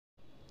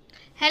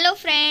Hello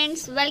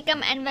friends,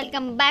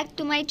 welcome back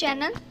to my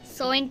channel.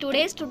 So in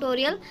today's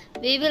tutorial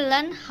we will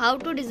learn how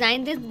to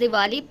design this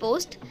Diwali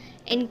post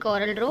in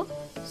CorelDraw.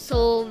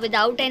 So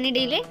without any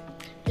delay,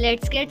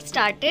 let's get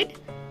started.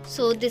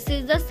 So this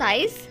is the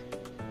size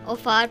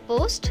of our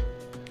post,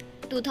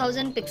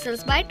 2000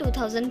 pixels by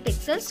 2000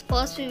 pixels.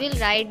 First we will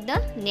write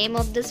the name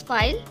of this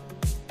file.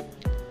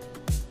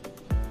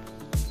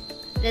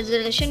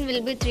 Resolution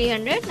will be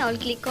 300. Now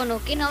click on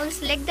OK. Now we'll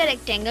select the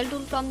rectangle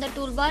tool from the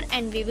toolbar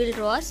and we will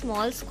draw a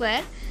small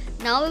square.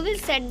 Now we will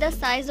set the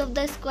size of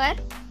the square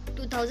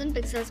 2000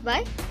 pixels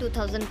by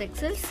 2000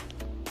 pixels.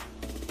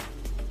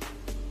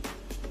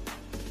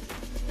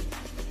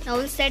 Now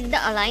we'll set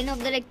the align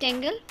of the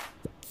rectangle.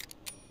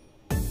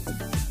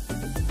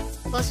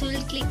 First we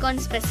will click on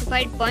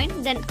specified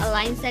point, then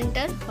align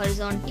center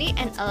horizontally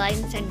and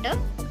align center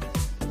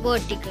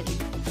vertically.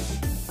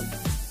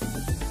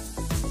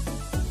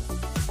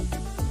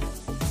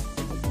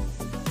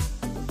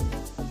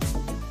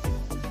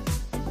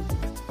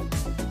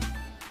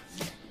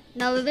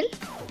 Now we will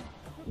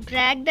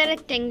drag the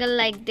rectangle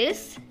like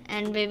this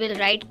and we will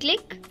right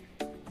click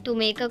to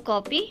make a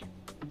copy.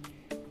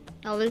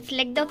 Now we'll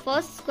select the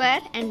first square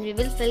and we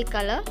will fill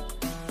color.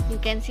 You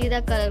can see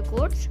the color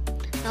codes.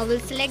 Now we'll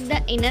select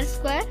the inner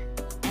square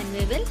and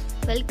we will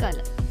fill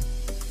color.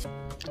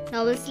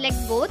 Now we'll select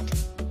both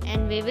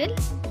and we will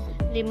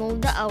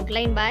remove the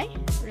outline by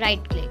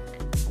right click.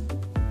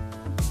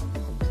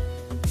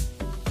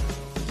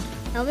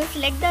 Now we'll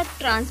select the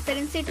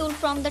transparency tool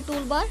from the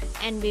toolbar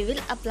and we will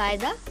apply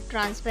the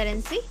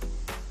transparency.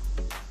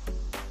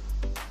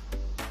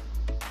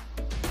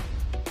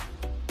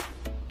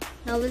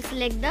 Now we'll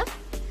select the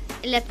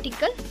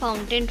elliptical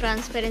fountain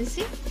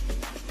transparency.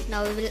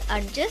 Now we will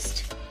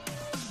adjust.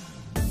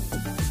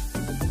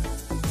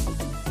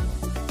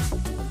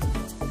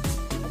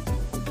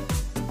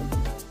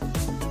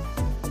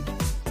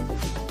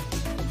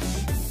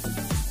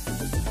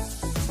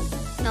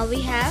 Now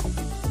we have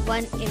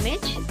one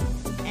image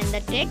and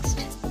the text.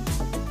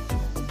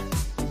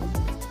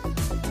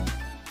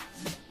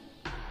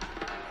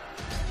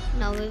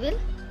 Now we will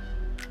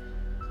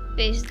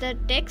paste the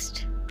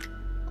text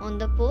on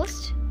the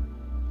post.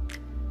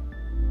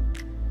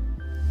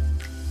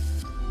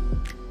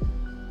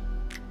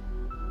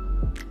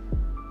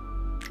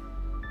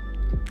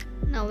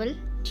 Now we'll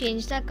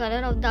change the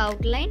color of the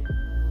outline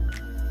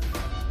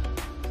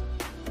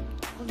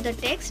of the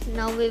text.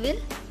 Now we will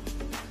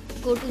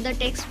go to the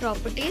text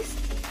properties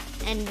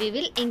and we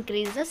will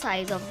increase the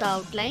size of the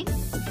outline.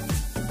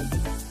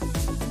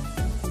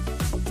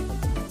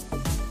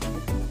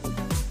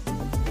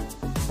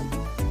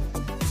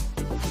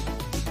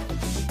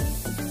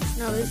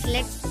 Now we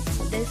select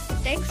this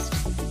text.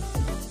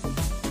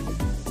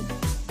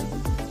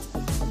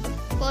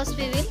 First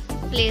we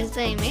will place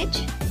the image.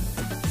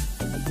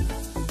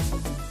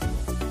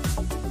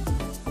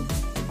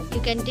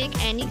 You can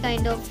take any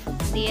kind of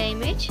Diya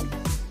image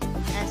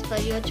as per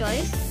your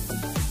choice.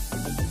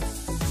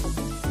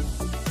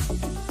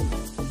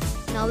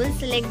 Now we'll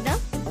select the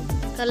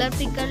color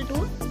picker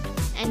tool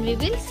and we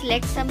will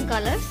select some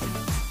colors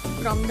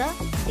from the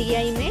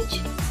Diya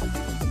image.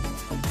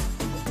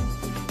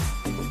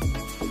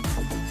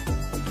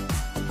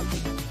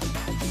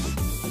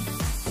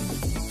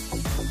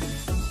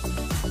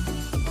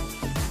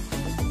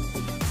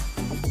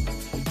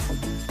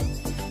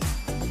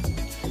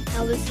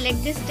 Now we'll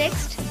select this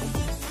text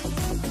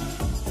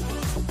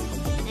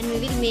and we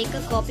will make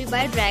a copy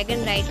by drag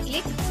and right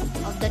click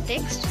of the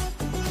text.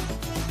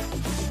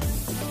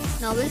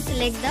 Now we'll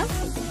select the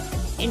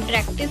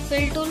interactive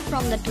fill tool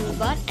from the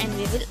toolbar and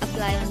we will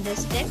apply on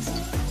this text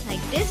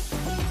like this.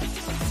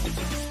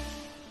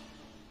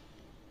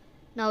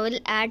 Now we'll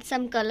add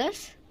some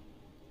colors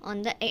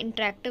on the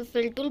interactive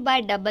fill tool.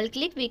 By double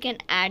click we can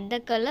add the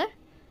color.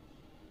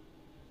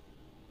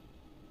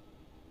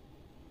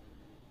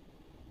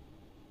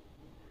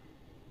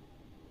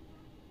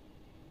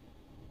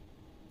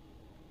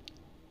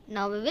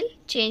 Now we will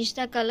change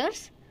the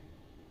colors.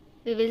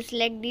 We will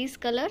select these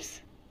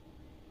colors.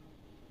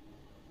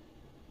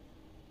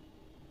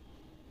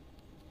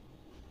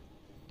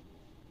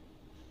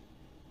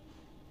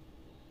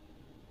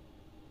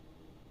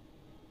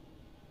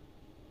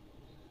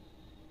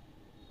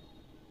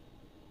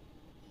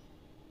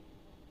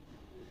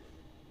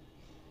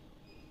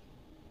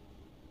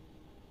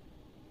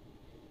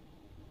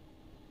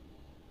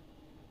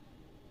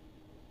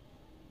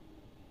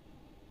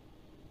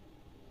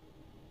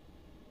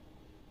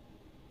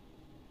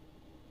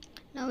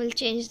 Now we'll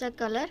change the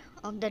color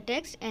of the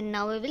text and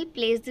now we will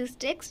place this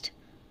text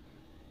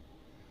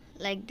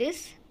like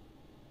this.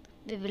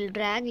 We will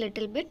drag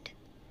little bit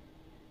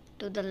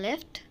to the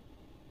left.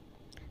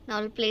 Now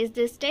we'll place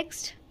this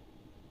text.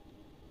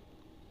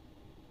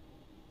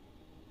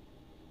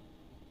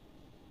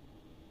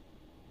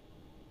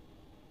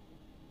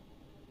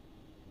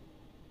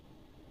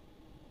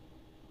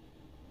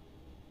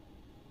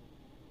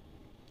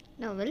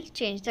 Now we'll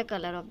change the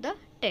color of the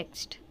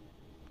text.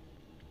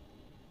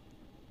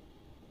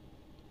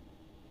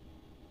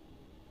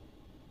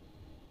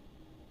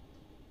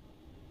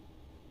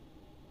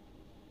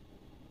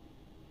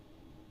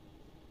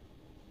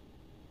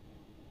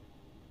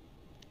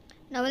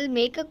 Now we'll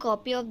make a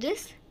copy of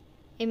this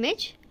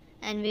image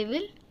and we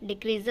will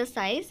decrease the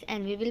size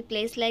and we will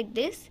place like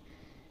this.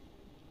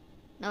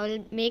 Now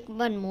we'll make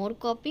one more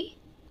copy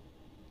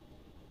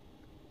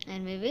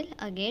and we will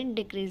again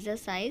decrease the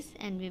size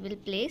and we will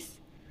place.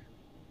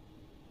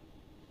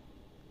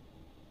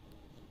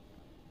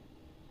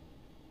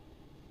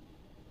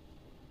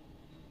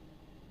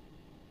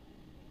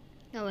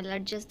 Now we'll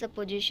adjust the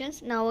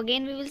positions. Now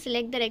again we will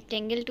select the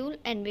rectangle tool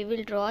and we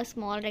will draw a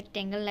small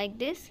rectangle like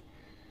this.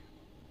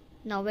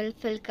 Now we'll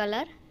fill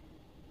color.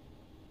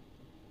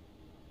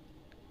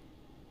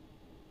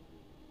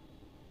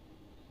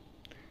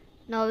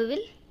 Now we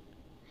will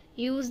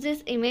use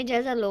this image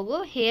as a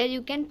logo. Here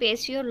you can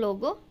paste your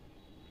logo.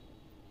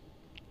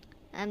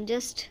 I'm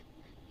just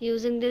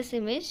using this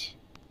image.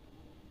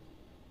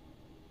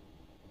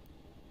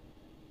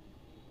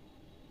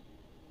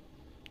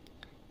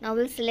 Now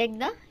we'll select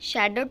the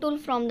shadow tool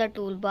from the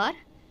toolbar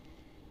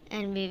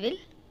and we will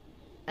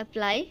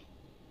apply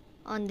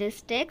on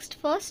this text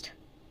first.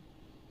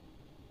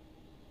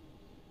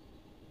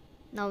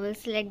 Now we'll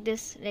select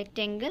this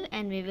rectangle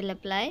and we will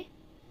apply.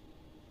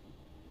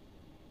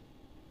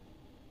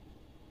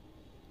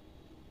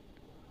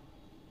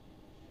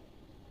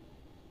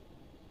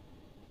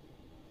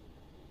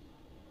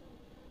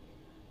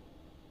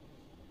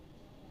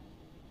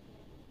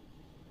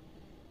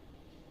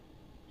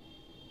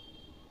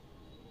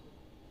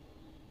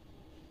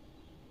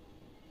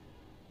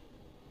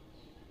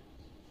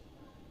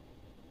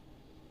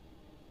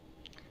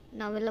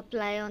 Now we'll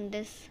apply on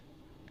this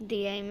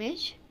Diya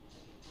image.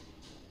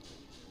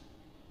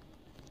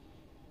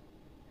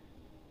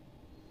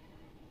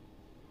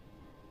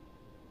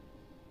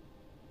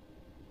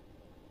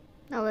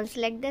 Now we'll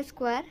select the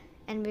square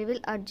and we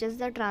will adjust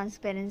the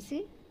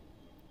transparency.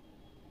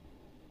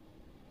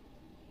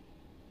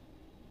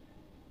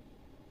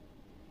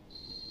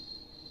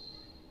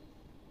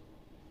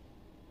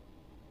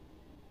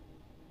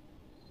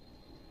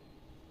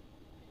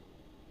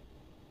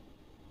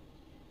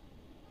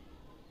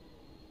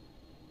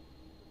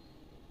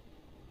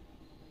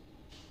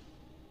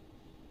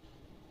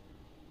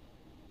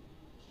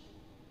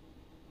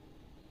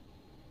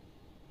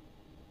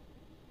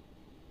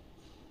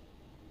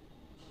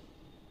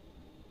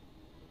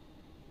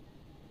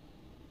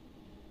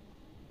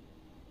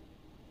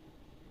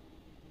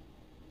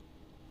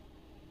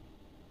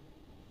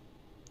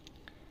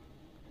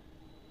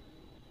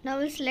 Now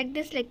we'll select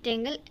this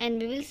rectangle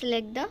and we will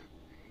select the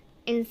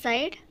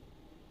inside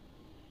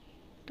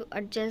to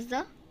adjust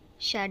the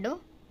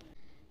shadow.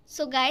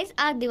 So guys,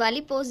 our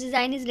Diwali post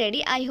design is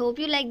ready. I hope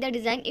you like the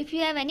design. If you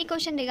have any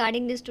question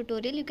regarding this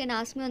tutorial, you can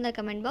ask me on the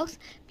comment box.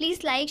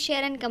 Please like,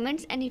 share and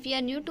comments, and if you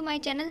are new to my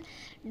channel,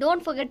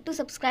 don't forget to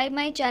subscribe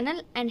my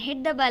channel and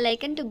hit the bell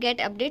icon to get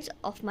updates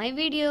of my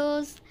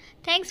videos.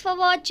 Thanks for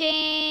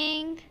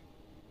watching.